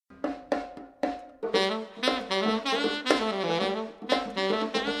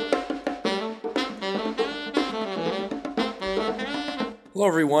Hello,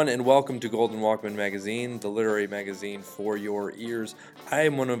 everyone, and welcome to Golden Walkman Magazine, the literary magazine for your ears. I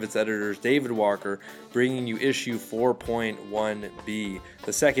am one of its editors, David Walker, bringing you issue 4.1b,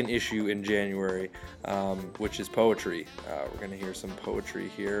 the second issue in January, which is poetry. We're going to hear some poetry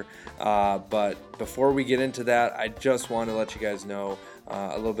here. But before we get into that, I just want to let you guys know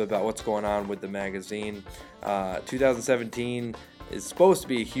a little bit about what's going on with the magazine. 2017 is supposed to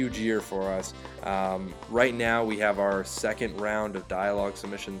be a huge year for us. Right now we have our second round of dialogue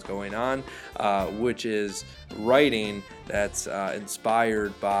submissions going on, which is writing that's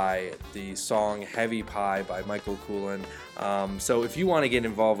inspired by the song Heavy Pie by Michael Coulin. So if you want to get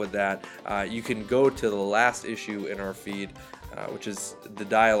involved with that, you can go to the last issue in our feed, which is the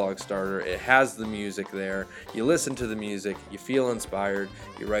dialogue starter. It has the music there. You listen to the music, you feel inspired,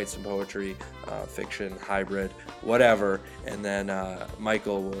 you write some poetry, fiction, hybrid, whatever, and then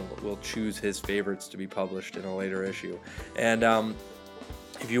Michael will choose his favorites to be published in a later issue. And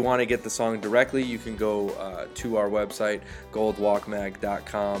if you want to get the song directly, you can go to our website,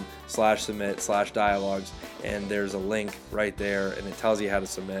 goldwalkmag.com/submit/dialogues, and there's a link right there, and it tells you how to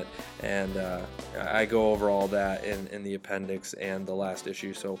submit. And I go over all that in the appendix and the last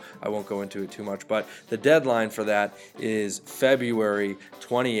issue, so I won't go into it too much. But the deadline for that is February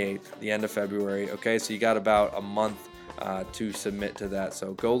 28th, the end of February. Okay, so you got about a month to submit to that.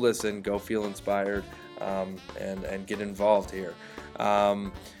 So go listen, go feel inspired, and get involved here.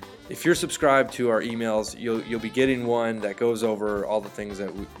 If you're subscribed to our emails, you'll be getting one that goes over all the things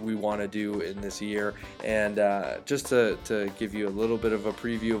that we want to do in this year. And just to give you a little bit of a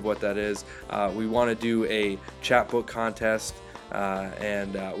preview of what that is, we want to do a chapbook contest,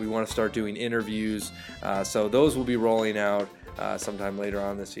 and we want to start doing interviews. So those will be rolling out sometime later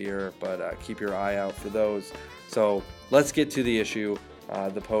on this year, but keep your eye out for those. So let's get to the issue,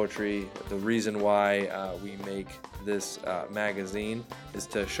 the poetry. The reason why we make this magazine is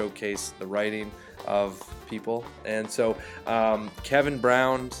to showcase the writing of people. And so Kevin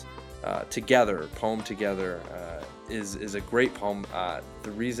Brown's poem Together is a great poem.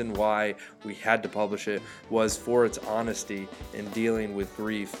 The reason why we had to publish it was for its honesty in dealing with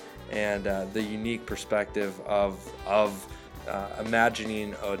grief and the unique perspective of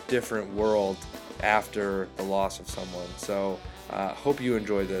imagining a different world after the loss of someone. So hope you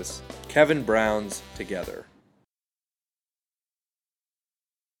enjoy this. Kevin Brown's Together.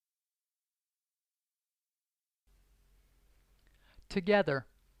 Together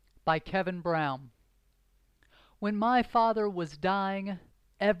by Kevin Brown. When my father was dying,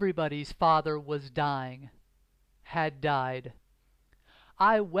 everybody's father was dying, had died.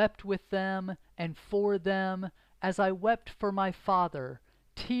 I wept with them and for them as I wept for my father,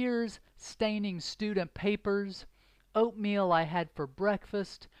 tears staining student papers, oatmeal I had for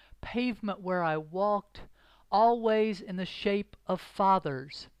breakfast, pavement where I walked, always in the shape of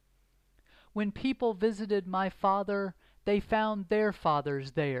fathers. When people visited my father, they found their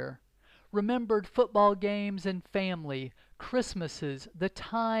fathers there, remembered football games and family, Christmases, the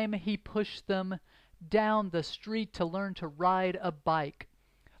time he pushed them down the street to learn to ride a bike,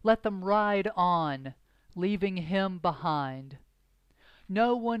 let them ride on, leaving him behind.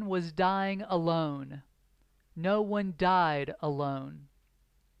 No one was dying alone. No one died alone.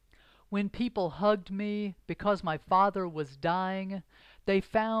 When people hugged me because my father was dying, they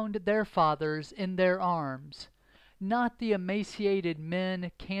found their fathers in their arms. Not the emaciated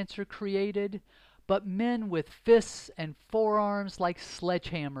men cancer created, but men with fists and forearms like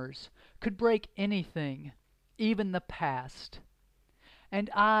sledgehammers, could break anything, even the past.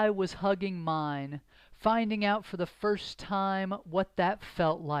 And I was hugging mine, finding out for the first time what that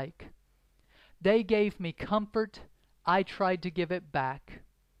felt like. They gave me comfort, I tried to give it back.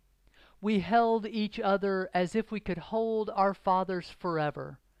 We held each other as if we could hold our fathers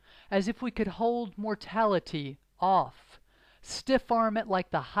forever, as if we could hold mortality off, stiff-arm it like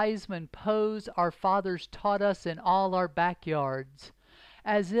the Heisman pose our fathers taught us in all our backyards,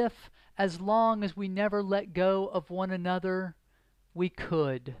 as if, as long as we never let go of one another, we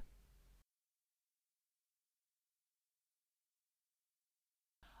could.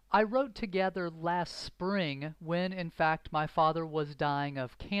 I wrote Together last spring when, in fact, my father was dying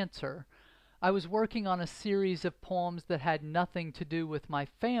of cancer. I was working on a series of poems that had nothing to do with my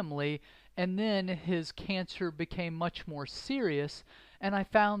family, and then his cancer became much more serious, and I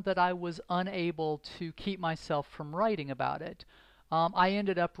found that I was unable to keep myself from writing about it. I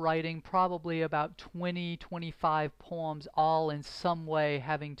ended up writing probably about 25 poems, all in some way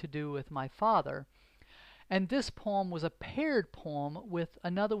having to do with my father. And this poem was a paired poem with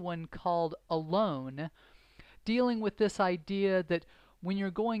another one called Alone, dealing with this idea that when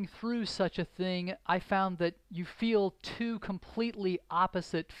you're going through such a thing, I found that you feel two completely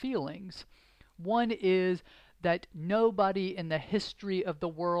opposite feelings. One is that nobody in the history of the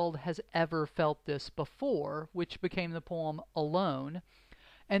world has ever felt this before, which became the poem Alone.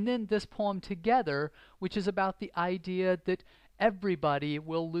 And then this poem Together, which is about the idea that everybody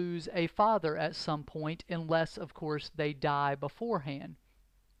will lose a father at some point, unless, of course, they die beforehand.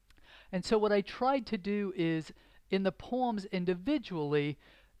 And so what I tried to do is, in the poems individually,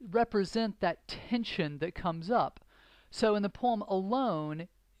 represent that tension that comes up. So in the poem Alone,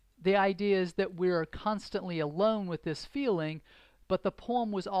 the idea is that we're constantly alone with this feeling, but the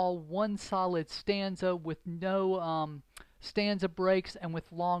poem was all one solid stanza with no stanza breaks and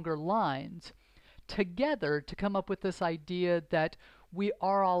with longer lines. Together, to come up with this idea that we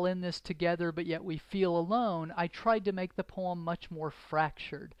are all in this together, but yet we feel alone, I tried to make the poem much more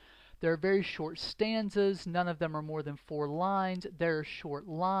fractured. There are very short stanzas, none of them are more than 4 lines, there are short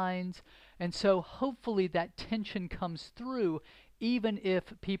lines, and so hopefully that tension comes through even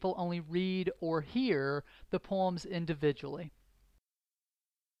if people only read or hear the poems individually.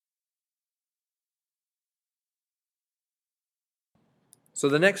 So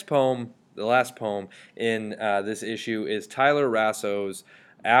the next poem, the last poem in this issue, is Tyler Rasso's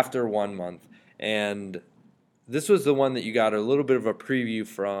After 1 Month. And this was the one that you got a little bit of a preview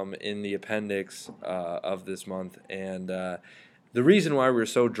from in the appendix of this month. And the reason why we were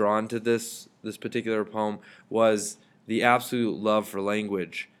so drawn to this particular poem was the absolute love for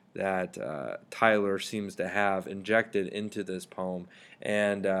language that Tyler seems to have injected into this poem,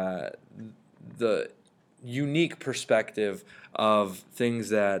 and the unique perspective of things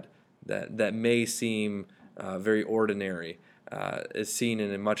that may seem very ordinary is seen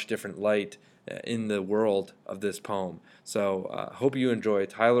in a much different light in the world of this poem. So hope you enjoy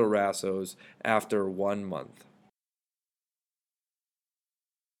Tyler Rasso's After 1 Month.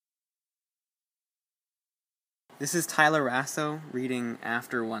 This is Tyler Rasso reading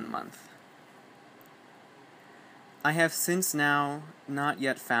After 1 Month. I have since now not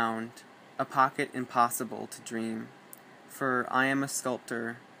yet found a pocket impossible to dream, for I am a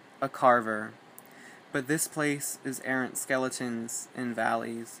sculptor, a carver, but this place is errant skeletons in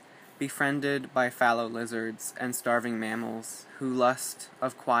valleys, befriended by fallow lizards and starving mammals who lust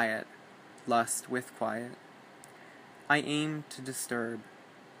of quiet, lust with quiet. I aim to disturb,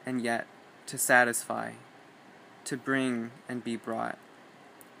 and yet to satisfy, to bring and be brought.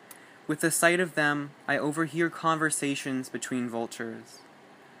 With the sight of them, I overhear conversations between vultures.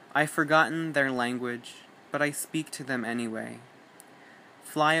 I've forgotten their language, but I speak to them anyway.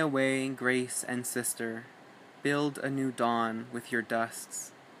 Fly away, grace and sister, build a new dawn with your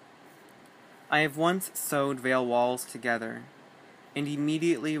dusts. I have once sewed veil walls together, and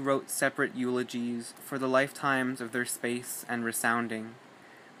immediately wrote separate eulogies for the lifetimes of their space and resounding,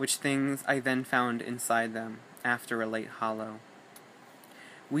 which things I then found inside them after a late hollow.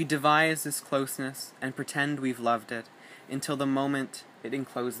 We devise this closeness and pretend we've loved it until the moment it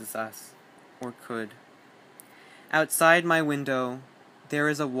encloses us, or could. Outside my window, there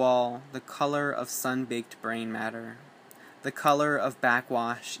is a wall the color of sun-baked brain matter, the color of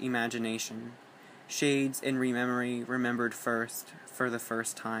backwash imagination, shades in rememory remembered first for the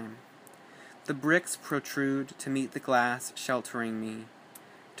first time. The bricks protrude to meet the glass sheltering me,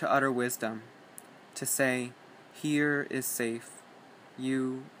 to utter wisdom, to say, here is safe,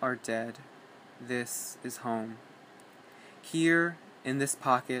 you are dead, this is home. Here, in this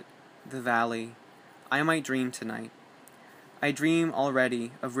pocket, the valley, I might dream tonight. I dream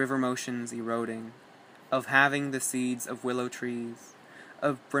already of river motions eroding, of having the seeds of willow trees,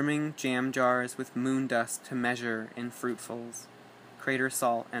 of brimming jam jars with moon dust to measure in fruitfuls, crater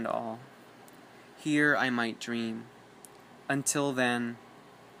salt and all. Here I might dream. Until then,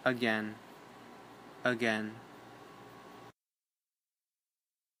 again, again.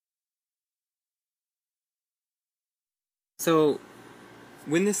 So,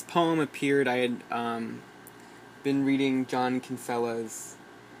 when this poem appeared, I had been reading John Kinsella's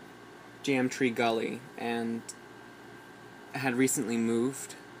Jam Tree Gully, and had recently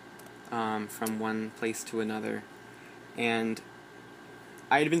moved from one place to another. And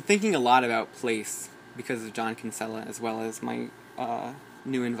I had been thinking a lot about place because of John Kinsella, as well as my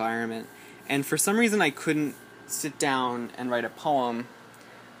new environment. And for some reason I couldn't sit down and write a poem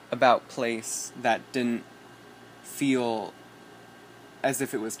about place that didn't feel as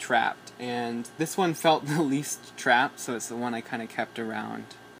if it was trapped. And this one felt the least trapped, so it's the one I kind of kept around.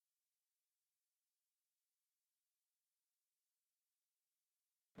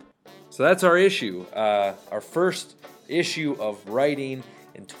 So that's our issue, our first issue of writing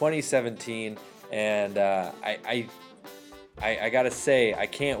in 2017, and I I gotta say, I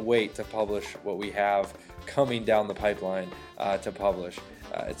can't wait to publish what we have coming down the pipeline to publish.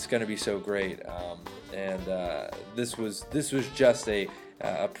 It's going to be so great, and this was just a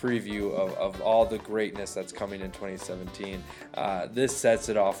preview of all the greatness that's coming in 2017. This sets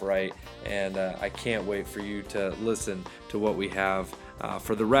it off right, and I can't wait for you to listen to what we have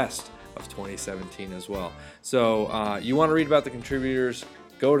for the rest of 2017 as well. So you want to read about the contributors,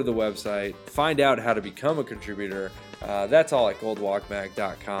 go to the website, find out how to become a contributor. That's all at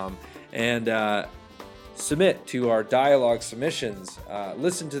goldwalkmag.com. And submit to our dialogue submissions.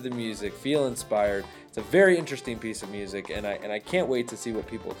 Listen to the music, feel inspired. It's a very interesting piece of music, and I can't wait to see what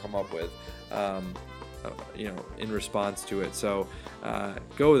people come up with, in response to it. So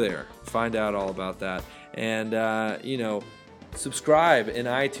go there, find out all about that, and subscribe in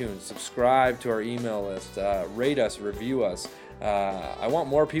iTunes, subscribe to our email list, rate us, review us. I want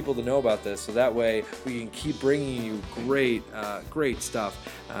more people to know about this, so that way we can keep bringing you great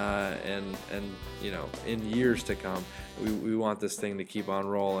stuff, and in years to come, we want this thing to keep on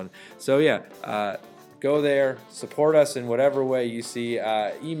rolling. So yeah, go there, support us in whatever way you see.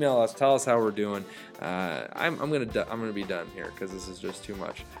 Email us, tell us how we're doing. I'm gonna be done here because this is just too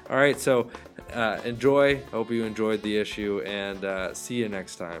much. All right, so enjoy. Hope you enjoyed the issue, and see you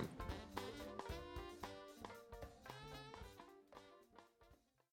next time.